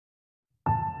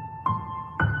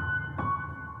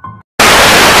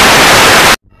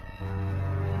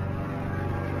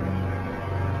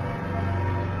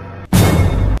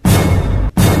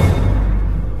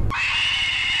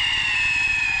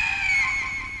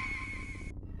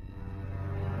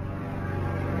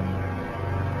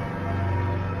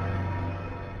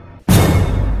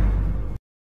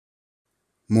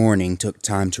Mourning took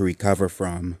time to recover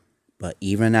from, but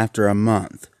even after a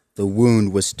month, the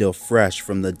wound was still fresh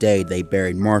from the day they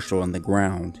buried Marshall in the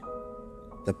ground.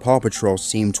 The Paw Patrol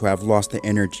seemed to have lost the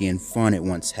energy and fun it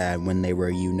once had when they were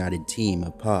a united team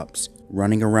of pups,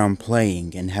 running around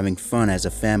playing and having fun as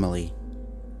a family.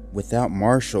 Without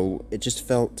Marshall, it just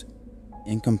felt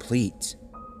incomplete.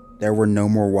 There were no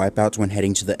more wipeouts when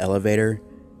heading to the elevator,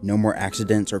 no more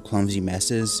accidents or clumsy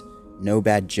messes, no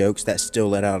bad jokes that still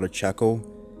let out a chuckle.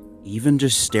 Even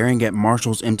just staring at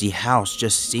Marshall's empty house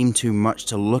just seemed too much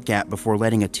to look at before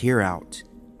letting a tear out.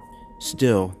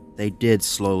 Still, they did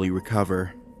slowly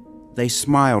recover. They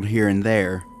smiled here and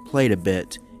there, played a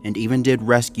bit, and even did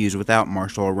rescues without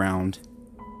Marshall around.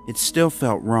 It still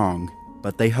felt wrong,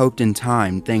 but they hoped in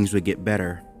time things would get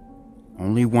better.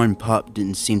 Only one pup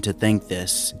didn't seem to think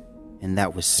this, and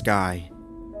that was Sky.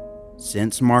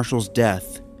 Since Marshall's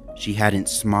death, she hadn't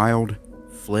smiled,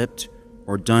 flipped,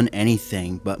 or done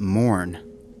anything but mourn.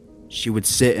 She would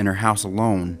sit in her house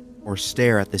alone, or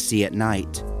stare at the sea at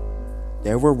night.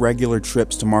 There were regular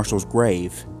trips to Marshall's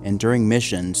grave, and during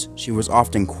missions, she was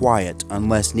often quiet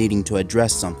unless needing to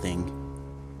address something.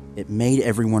 It made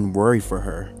everyone worry for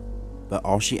her, but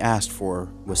all she asked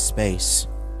for was space.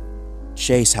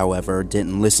 Chase, however,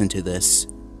 didn't listen to this.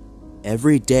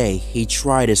 Every day, he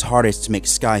tried his hardest to make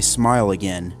Sky smile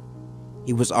again.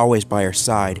 He was always by her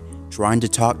side, trying to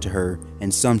talk to her,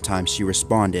 and sometimes she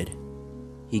responded.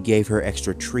 He gave her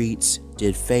extra treats,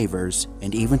 did favors,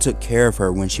 and even took care of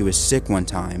her when she was sick one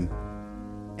time.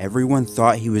 Everyone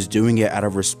thought he was doing it out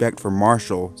of respect for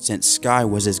Marshall, since Sky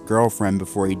was his girlfriend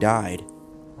before he died.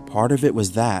 Part of it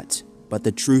was that, but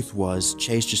the truth was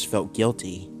Chase just felt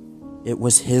guilty. It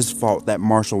was his fault that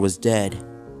Marshall was dead.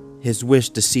 His wish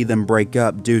to see them break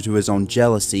up due to his own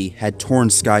jealousy had torn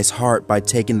Sky's heart by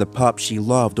taking the pup she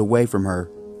loved away from her.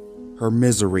 Her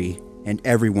misery, and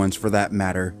everyone's for that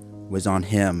matter, was on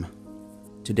him.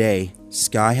 Today,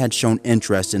 Sky had shown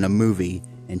interest in a movie,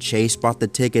 and Chase bought the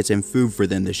tickets and food for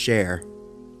them to share.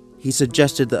 He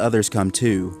suggested the others come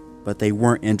too, but they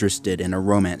weren't interested in a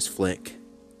romance flick.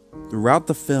 Throughout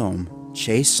the film,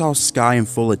 Chase saw Sky in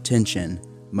full attention,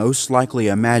 most likely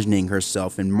imagining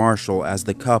herself and Marshall as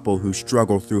the couple who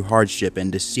struggled through hardship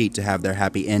and deceit to have their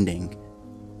happy ending.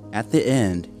 At the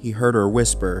end, he heard her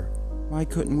whisper, "Why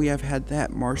couldn't we have had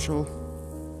that, Marshall?"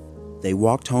 They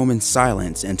walked home in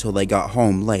silence until they got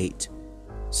home late.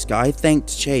 Sky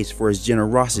thanked Chase for his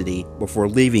generosity before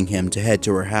leaving him to head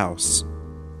to her house.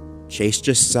 Chase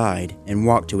just sighed and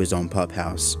walked to his own pup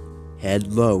house,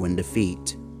 head low in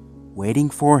defeat. Waiting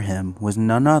for him was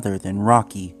none other than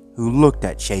Rocky, who looked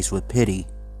at Chase with pity.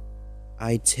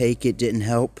 "I take it didn't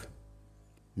help?"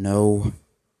 "No,"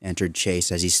 answered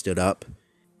Chase as he stood up.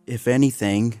 "If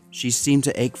anything, she seemed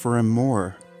to ache for him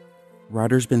more."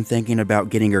 "Ryder's been thinking about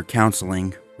getting her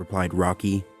counseling," replied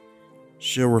Rocky.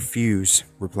 "She'll refuse,"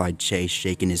 replied Chase,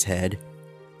 shaking his head.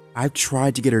 "I've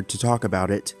tried to get her to talk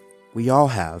about it. We all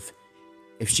have.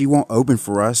 If she won't open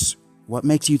for us, what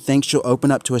makes you think she'll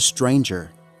open up to a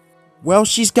stranger?" "Well,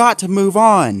 she's got to move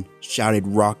on," shouted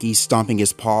Rocky, stomping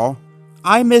his paw.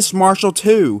 "I miss Marshall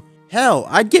too. Hell,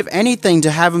 I'd give anything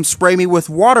to have him spray me with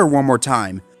water one more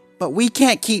time. But we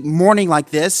can't keep mourning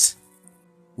like this."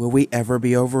 "Will we ever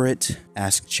be over it?"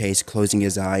 asked Chase, closing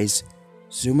his eyes.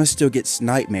 "Zuma still gets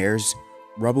nightmares.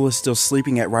 Rubble is still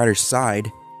sleeping at Ryder's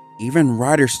side. Even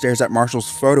Ryder stares at Marshall's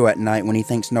photo at night when he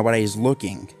thinks nobody is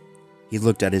looking." He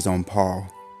looked at his own paw.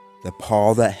 The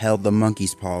paw that held the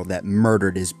monkey's paw that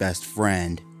murdered his best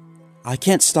friend. "I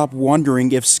can't stop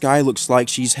wondering if Sky looks like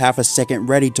she's half a second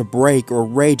ready to break or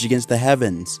rage against the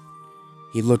heavens."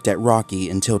 He looked at Rocky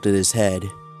and tilted his head.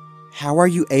 "How are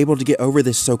you able to get over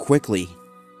this so quickly?"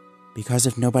 "Because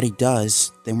if nobody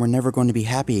does, then we're never going to be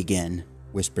happy again,"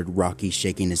 whispered Rocky,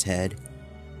 shaking his head.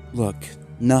 "Look,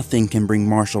 nothing can bring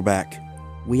Marshall back.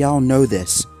 We all know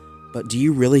this, but do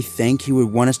you really think he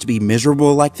would want us to be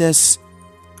miserable like this?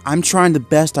 I'm trying the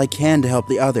best I can to help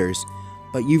the others,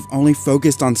 but you've only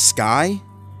focused on Sky?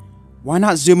 Why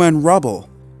not Zuma and Rubble?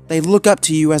 They look up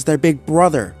to you as their big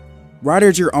brother.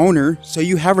 Ryder's your owner, so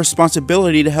you have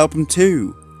responsibility to help him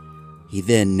too." He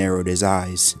then narrowed his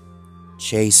eyes.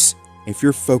 "Chase, if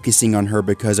you're focusing on her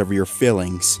because of your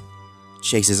feelings..."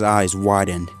 Chase's eyes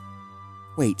widened.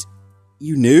 "Wait,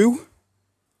 you knew?"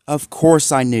 "Of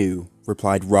course I knew,"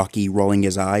 replied Rocky, rolling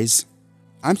his eyes.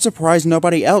 "I'm surprised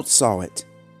nobody else saw it.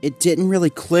 It didn't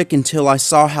really click until I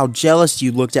saw how jealous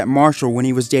you looked at Marshall when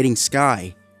he was dating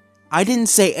Sky. I didn't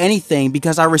say anything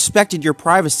because I respected your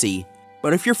privacy,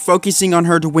 but if you're focusing on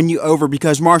her to win you over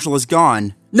because Marshall is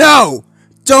gone..." "No!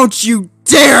 Don't you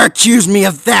dare accuse me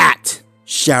of that!"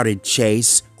 shouted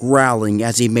Chase, growling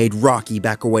as he made Rocky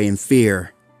back away in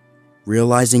fear.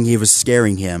 Realizing he was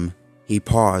scaring him, he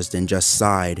paused and just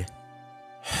sighed.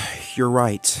 You're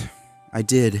right. I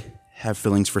did have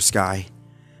feelings for Sky,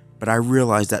 but I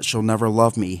realized that she'll never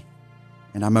love me,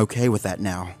 and I'm okay with that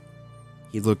now.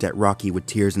 He looked at Rocky with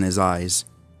tears in his eyes.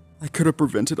 I could have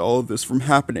prevented all of this from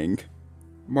happening.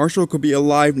 Marshall could be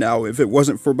alive now if it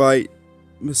wasn't for my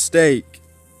mistake.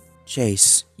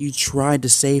 Chase, you tried to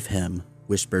save him,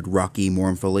 whispered Rocky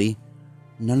mournfully.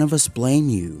 None of us blame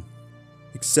you.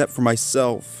 Except for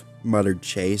myself, muttered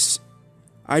Chase.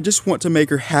 I just want to make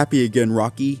her happy again,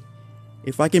 Rocky.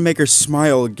 If I can make her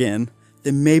smile again,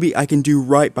 then maybe I can do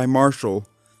right by Marshall.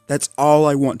 That's all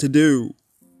I want to do.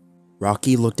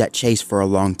 Rocky looked at Chase for a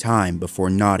long time before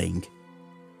nodding.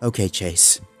 Okay,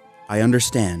 Chase, I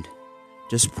understand.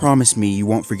 Just promise me you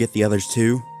won't forget the others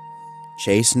too?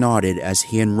 Chase nodded as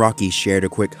he and Rocky shared a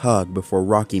quick hug before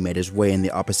Rocky made his way in the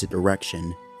opposite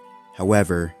direction.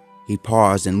 However, he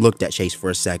paused and looked at Chase for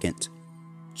a second.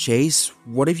 Chase,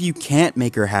 what if you can't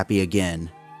make her happy again?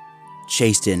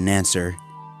 Chase didn't answer.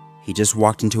 He just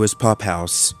walked into his pup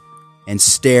house and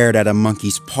stared at a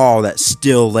monkey's paw that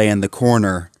still lay in the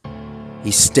corner.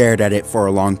 He stared at it for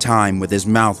a long time with his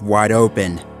mouth wide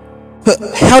open.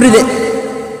 How did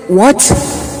it... What?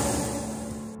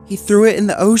 He threw it in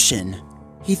the ocean.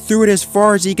 He threw it as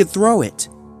far as he could throw it.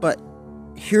 But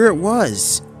here it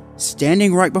was,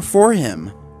 standing right before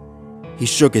him. He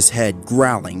shook his head,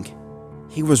 growling.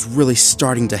 He was really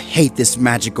starting to hate this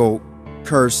magical,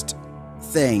 cursed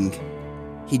thing.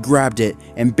 He grabbed it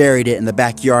and buried it in the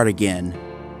backyard again.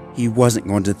 He wasn't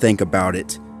going to think about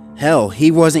it. Hell,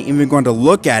 he wasn't even going to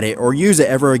look at it or use it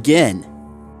ever again.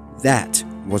 That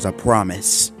was a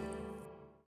promise.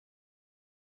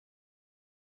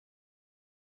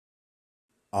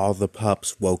 All the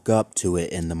pups woke up to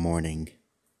it in the morning.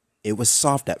 It was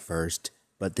soft at first,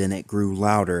 but then it grew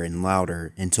louder and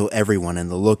louder until everyone in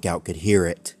the lookout could hear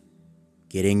it.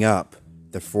 Getting up,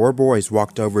 the 4 boys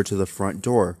walked over to the front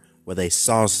door where they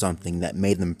saw something that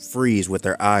made them freeze with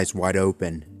their eyes wide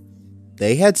open.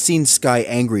 They had seen Sky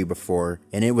angry before,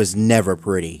 and it was never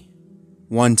pretty.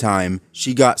 One time,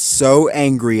 she got so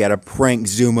angry at a prank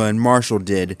Zuma and Marshall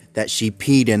did that she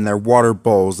peed in their water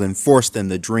bowls and forced them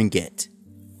to drink it.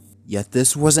 Yet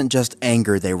this wasn't just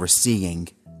anger they were seeing,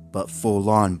 but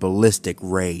full-on ballistic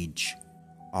rage.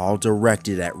 All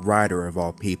directed at Ryder of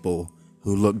all people,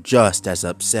 who looked just as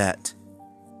upset.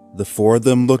 The 4 of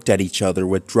them looked at each other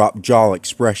with drop jaw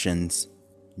expressions.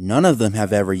 None of them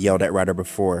have ever yelled at Ryder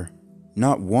before.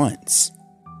 Not once.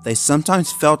 They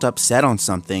sometimes felt upset on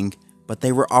something, but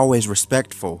they were always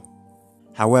respectful.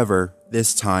 However,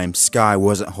 this time Sky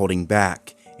wasn't holding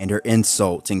back, and her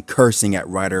insults and cursing at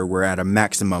Ryder were at a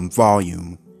maximum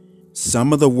volume.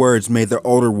 Some of the words made the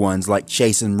older ones like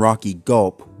Chase and Rocky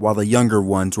gulp, while the younger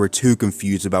ones were too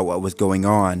confused about what was going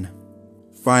on.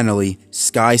 Finally,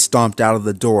 Sky stomped out of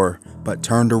the door, but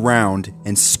turned around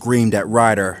and screamed at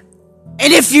Ryder.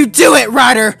 And if you do it,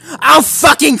 Ryder, I'll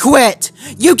fucking quit!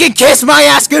 You can kiss my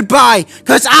ass goodbye,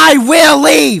 cause I will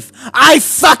leave! I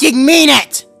fucking mean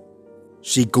it!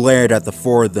 She glared at the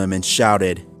 4 of them and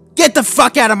shouted, Get the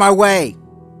fuck out of my way!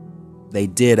 They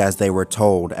did as they were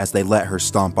told as they let her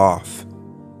stomp off.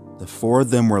 The 4 of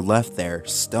them were left there,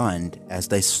 stunned, as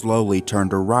they slowly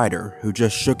turned to Ryder, who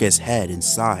just shook his head and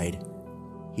sighed.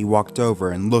 He walked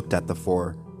over and looked at the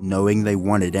 4, knowing they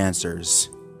wanted answers.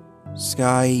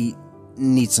 Sky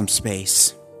needs some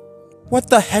space. What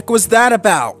the heck was that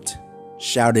about?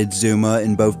 Shouted Zuma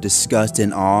in both disgust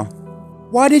and awe.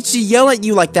 Why did she yell at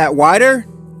you like that, Ryder?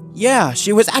 Yeah,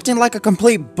 she was acting like a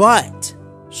complete butt,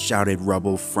 shouted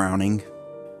Rubble, frowning.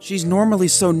 She's normally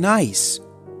so nice.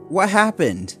 What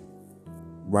happened?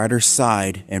 Ryder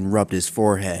sighed and rubbed his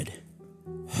forehead.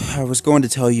 I was going to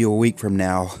tell you a week from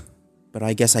now, but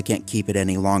I guess I can't keep it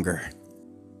any longer.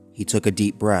 He took a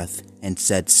deep breath and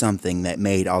said something that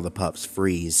made all the pups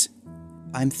freeze.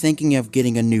 I'm thinking of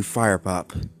getting a new fire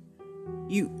pup.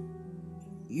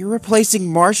 You're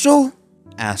replacing Marshall?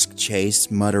 Asked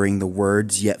Chase, muttering the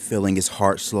words yet feeling his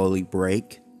heart slowly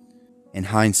break. In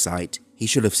hindsight, he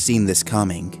should have seen this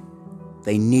coming.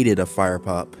 They needed a fire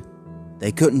pup.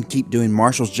 They couldn't keep doing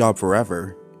Marshall's job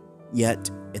forever. Yet,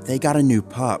 if they got a new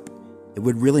pup, it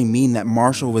would really mean that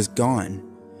Marshall was gone.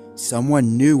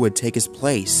 Someone new would take his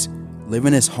place, live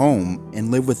in his home,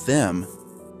 and live with them.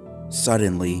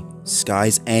 Suddenly,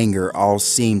 Sky's anger all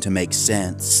seemed to make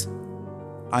sense.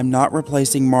 I'm not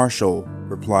replacing Marshall,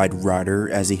 replied Ryder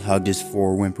as he hugged his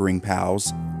 4 whimpering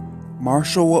pals.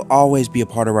 Marshall will always be a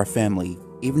part of our family,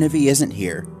 even if he isn't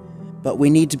here. But we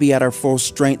need to be at our full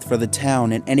strength for the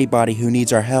town and anybody who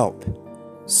needs our help.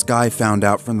 Sky found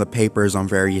out from the papers on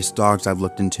various dogs I've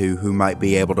looked into who might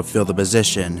be able to fill the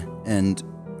position, and,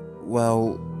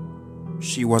 well,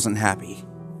 she wasn't happy.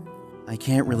 I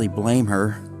can't really blame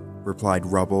her, replied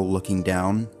Rubble, looking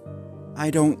down. I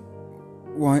don't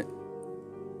want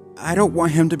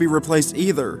him to be replaced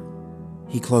either.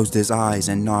 He closed his eyes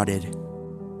and nodded.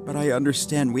 But I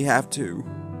understand we have to.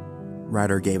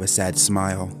 Ryder gave a sad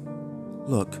smile.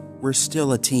 Look, we're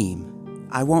still a team.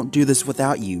 I won't do this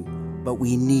without you, but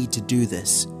we need to do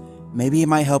this. Maybe it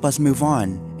might help us move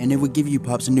on, and it would give you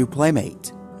pups a new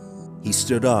playmate. He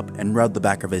stood up and rubbed the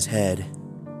back of his head.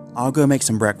 I'll go make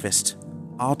some breakfast.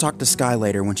 I'll talk to Sky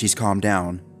later when she's calmed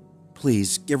down.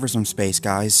 Please, give her some space,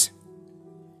 guys.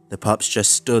 The pups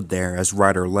just stood there as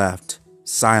Ryder left,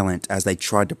 silent as they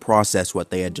tried to process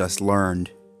what they had just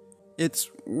learned.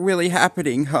 It's really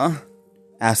happening, huh?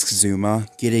 Asked Zuma,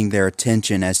 getting their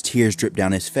attention as tears dripped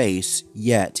down his face,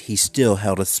 yet he still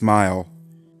held a smile.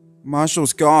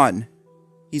 Marshall's gone.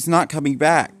 He's not coming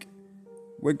back.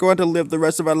 We're going to live the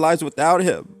rest of our lives without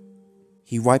him.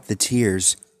 He wiped the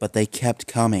tears, but they kept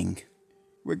coming.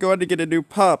 We're going to get a new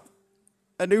pup.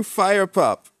 A new fire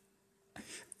pup.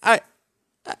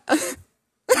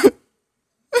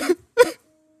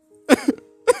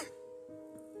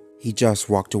 He just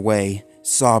walked away,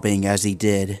 sobbing as he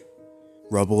did.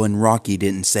 Rubble and Rocky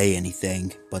didn't say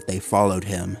anything, but they followed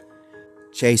him.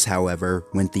 Chase, however,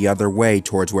 went the other way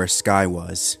towards where Sky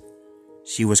was.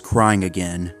 She was crying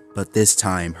again, but this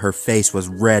time her face was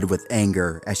red with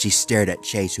anger as she stared at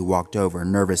Chase, who walked over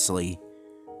nervously.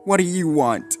 What do you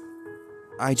want?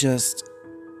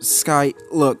 Sky,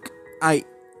 look,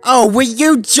 Oh, will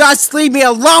you just leave me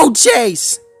alone,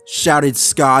 Chase? Shouted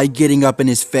Sky, getting up in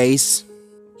his face.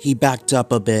 He backed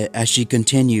up a bit as she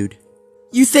continued.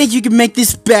 You think you can make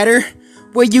this better?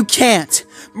 Well, you can't.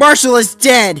 Marshall is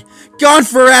dead, gone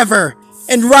forever,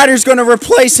 and Ryder's gonna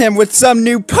replace him with some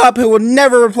new pup who will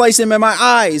never replace him in my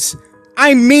eyes.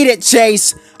 I mean it,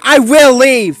 Chase. I will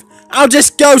leave. I'll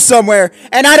just go somewhere,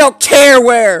 and I don't care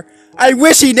where. I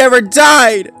wish he never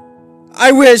died.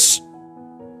 I wish...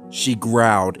 She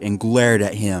growled and glared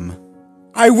at him.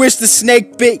 I wish the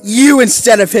snake bit you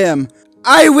instead of him.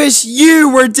 I wish you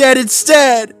were dead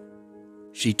instead.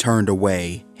 She turned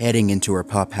away, heading into her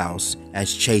pup house,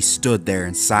 as Chase stood there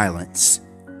in silence.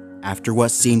 After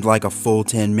what seemed like a full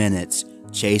 10 minutes,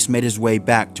 Chase made his way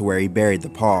back to where he buried the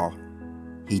paw.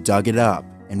 He dug it up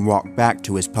and walked back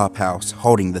to his pup house,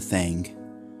 holding the thing.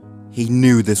 He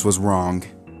knew this was wrong.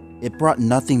 It brought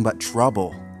nothing but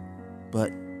trouble.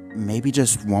 But maybe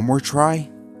just one more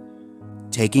try?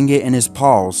 Taking it in his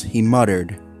paws, he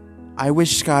muttered, I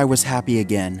wish Sky was happy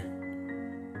again.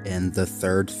 And the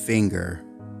third finger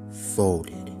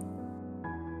folded.